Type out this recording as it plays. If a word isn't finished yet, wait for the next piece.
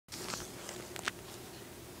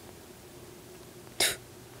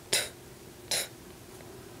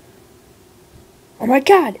Oh my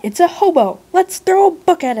god, it's a hobo! Let's throw a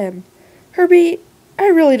book at him! Herbie, I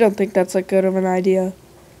really don't think that's that good of an idea.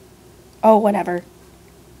 Oh, whatever.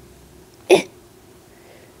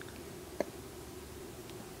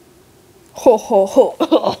 Ho ho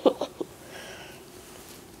ho.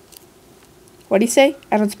 What'd he say?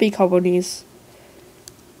 I don't speak Hobonese.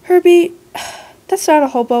 Herbie, that's not a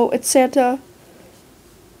hobo, it's Santa.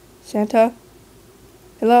 Santa?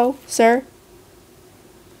 Hello, sir?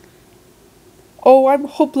 Oh, I'm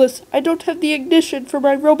hopeless. I don't have the ignition for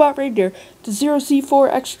my robot reindeer, the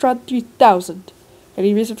 0Z4 Extron 3000.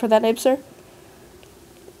 Any reason for that name, sir?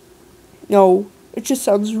 No, it just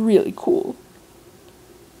sounds really cool.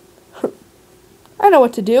 I know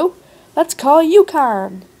what to do. Let's call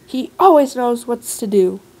Yukon. He always knows what's to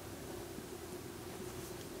do.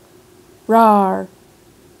 Rawr.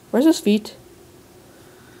 Where's his feet?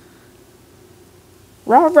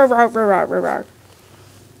 Rawr, rawr, rawr, rawr, rawr, rawr.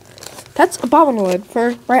 That's abominable,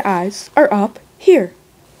 for my eyes are up here.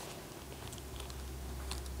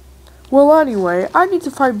 Well, anyway, I need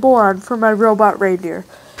to find Boron for my robot reindeer.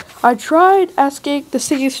 I tried asking the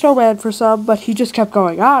singing snowman for some, but he just kept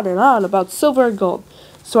going on and on about silver and gold.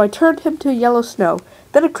 So I turned him to yellow snow.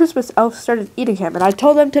 Then a Christmas elf started eating him, and I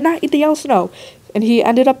told him to not eat the yellow snow. And he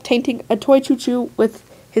ended up tainting a toy choo-choo with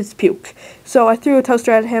his puke. So I threw a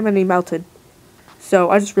toaster at him, and he melted.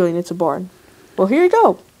 So I just really need some Boron. Well, here you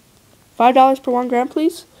go. $5 per 1 gram,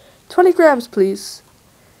 please. 20 grams, please.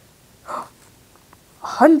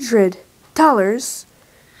 $100.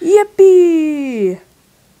 Yippee!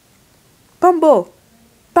 Bumble.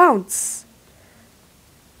 Bounce.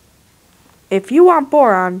 If you want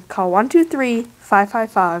Boron, call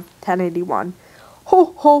 123-555-1081.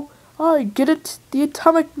 Ho ho, I get it. The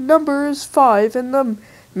atomic number is 5 and the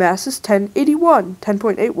mass is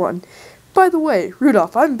 10.81. By the way,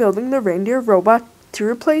 Rudolph, I'm building the reindeer robot to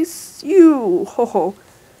replace you. Ho ho.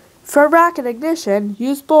 For rocket ignition,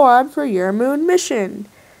 use Boron for your moon mission.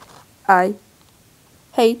 I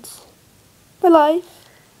hate my life.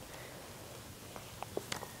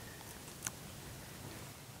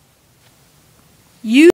 You